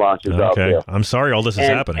SpaceX launches out there. I'm sorry, all this is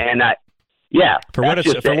happening. And for what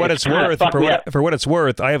it's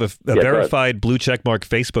worth, I have a verified blue checkmark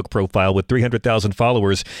Facebook profile with 300,000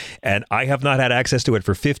 followers, and I have not had access to it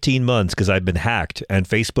for 15 months because I've been hacked. And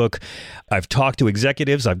Facebook, I've talked to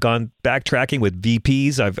executives, I've gone backtracking with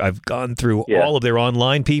VPs, I've gone through all of their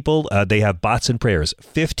online people. They have bots and prayers.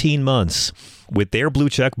 15 months with their blue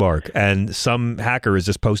checkmark, and some hacker is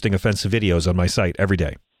just posting offensive videos on my site every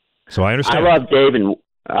day. So I understand. I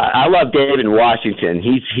love Dave in Washington.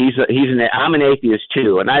 I'm an atheist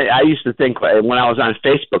too, and I used to think when I was on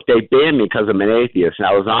Facebook they banned me because I'm an atheist, and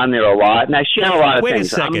I was on there a lot, and I share a lot of things. Wait a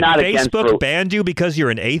second, I'm not Facebook banned you because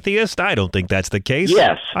you're an atheist? I don't think that's the case.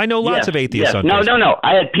 Yes, I know lots of atheists. Yes. On Facebook. No.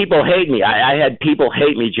 I had people hate me. I had people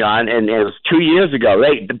hate me, John, and it was 2 years ago.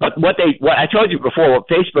 But what I told you before, what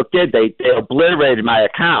Facebook did, they obliterated my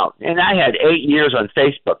account, and I had 8 years on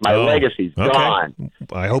Facebook. My legacy's gone.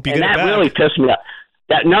 I hope you get it back. And that really pissed me off.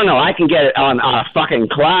 No, I can get it on a fucking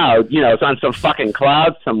cloud. It's on some fucking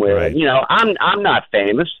cloud somewhere. Right. I'm not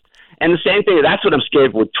famous. And the same thing, that's what I'm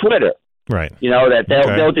scared with Twitter. Right. You know, that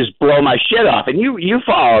they'll just blow my shit off. And you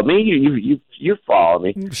follow me. You follow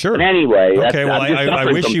me. Sure. But anyway. Okay, well, I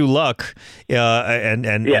wish you luck. And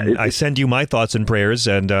I send you my thoughts and prayers.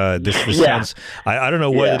 And this sounds, I don't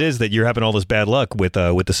know what it is that you're having all this bad luck with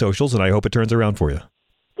the socials, and I hope it turns around for you.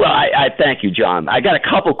 Well, I thank you, John. I got a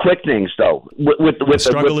couple quick things, though. With the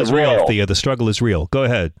struggle with is the real. The struggle is real. Go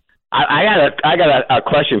ahead. I got a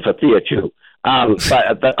question for Thea, too.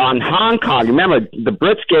 But on Hong Kong, remember, the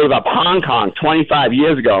Brits gave up Hong Kong 25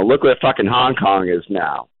 years ago. Look where fucking Hong Kong is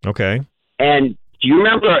now. Okay. And do you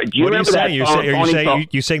remember that?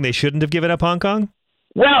 You're saying they shouldn't have given up Hong Kong?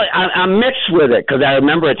 Well, I'm mixed with it because I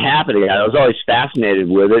remember it happening. I was always fascinated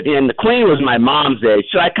with it. And the Queen was my mom's age,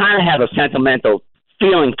 so I kind of have a sentimental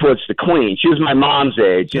feeling towards the Queen. She was my mom's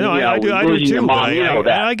age. And, I do too. Mom,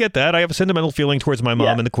 I get that. I have a sentimental feeling towards my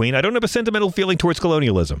mom and the Queen. I don't have a sentimental feeling towards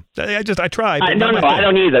colonialism. I try. I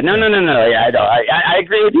don't either. No. Yeah, I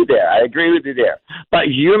agree with you there. But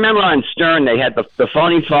you remember on Stern they had the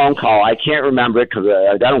phony phone call. I can't remember it because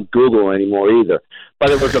I don't Google anymore either. But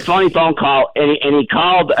it was a phony phone call, and he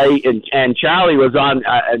called, and Charlie was on,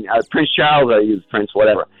 Prince Charles, he was Prince,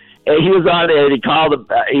 whatever. And he was on there, and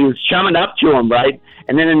he was chumming up to him, right?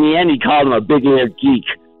 And then in the end, he called him a big-eared geek.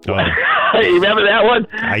 Oh. You remember that one?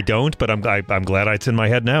 I don't, but I'm glad it's in my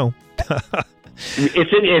head now.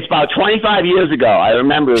 It's about 25 years ago. I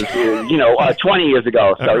remember, 20 years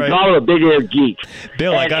ago. So he called him a big-eared geek.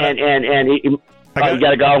 Bill, I gotta you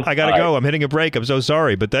gotta go? I gotta go. I'm hitting a break. I'm so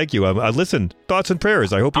sorry, but thank you. Listen, thoughts and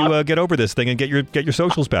prayers. I hope you get over this thing and get your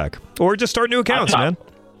socials back. Or just start new accounts, man.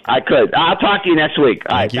 I could. I'll talk to you next week.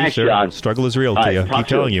 All right, thanks, sir. John. Struggle is real to you. Keep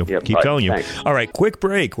telling you. Yep, Keep telling you. Thanks. All right, quick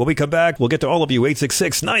break. When we come back, we'll get to all of you.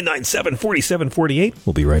 866-997-4748.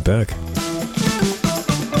 We'll be right back.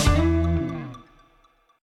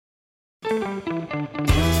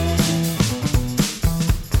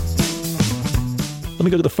 Let me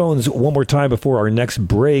go to the phones one more time before our next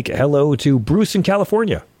break. Hello to Bruce in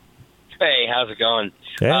California. Hey, how's it going?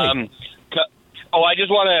 Hey. I just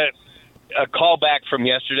want to call back from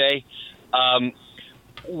yesterday.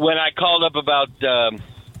 When I called up about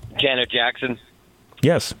Janet Jackson.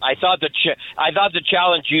 Yes. I thought the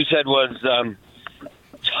challenge you said was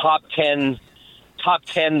top 10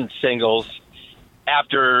 singles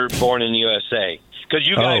after Born in the USA. Because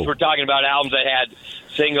you guys were talking about albums that had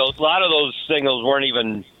singles. A lot of those singles weren't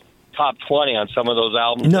even top 20 on some of those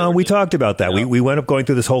albums. No, we talked about that. We went up going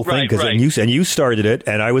through this whole thing because and you started it,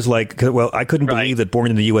 and I was like, well, I couldn't believe that Born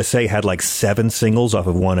in the USA had like 7 singles off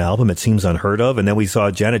of one album. It seems unheard of. And then we saw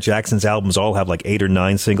Janet Jackson's albums all have like 8 or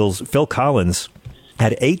 9 singles. Phil Collins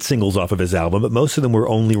had 8 singles off of his album, but most of them were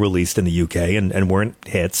only released in the UK and weren't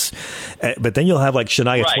hits. But then you'll have like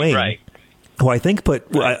Shania Twain, who I think put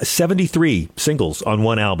 73 singles on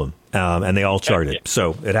one album, and they all charted.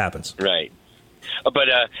 So it happens. Right. But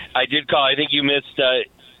I did call. I think you missed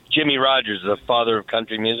Jimmy Rogers, the father of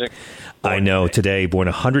country music. I know. Today, born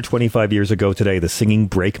 125 years ago today, the singing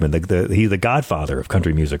brakeman. He's the godfather of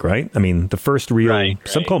country music, right? I mean, the first real,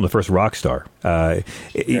 some call him the first rock star.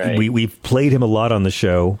 We've played him a lot on the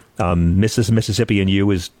show. Mississippi and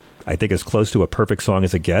You is, I think, as close to a perfect song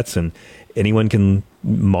as it gets, and anyone can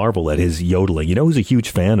marvel at his yodeling. You know who's a huge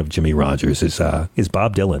fan of Jimmy Rogers is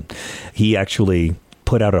Bob Dylan. He actually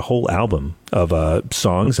put out a whole album of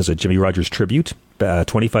songs as a Jimmy Rogers tribute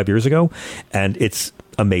 25 years ago, and it's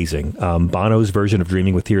amazing. Bono's version of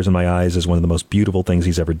Dreaming with Tears in My Eyes is one of the most beautiful things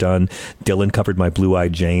he's ever done. Dylan covered My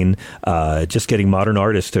Blue-Eyed Jane. Just getting modern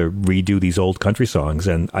artists to redo these old country songs,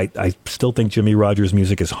 and I still think Jimmy Rogers'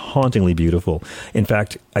 music is hauntingly beautiful. In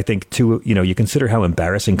fact, I think too, you consider how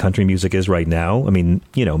embarrassing country music is right now. I mean,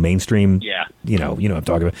 mainstream. Yeah. I'm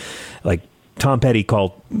talking about, like, Tom Petty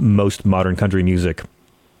called most modern country music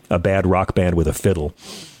a bad rock band with a fiddle.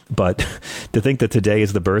 But to think that today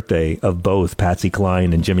is the birthday of both Patsy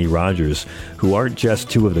Cline and Jimmy Rogers, who aren't just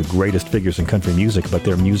two of the greatest figures in country music, but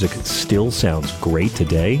their music still sounds great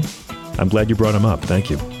today. I'm glad you brought them up. Thank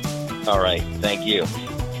you. All right. Thank you.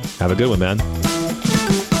 Have a good one, man.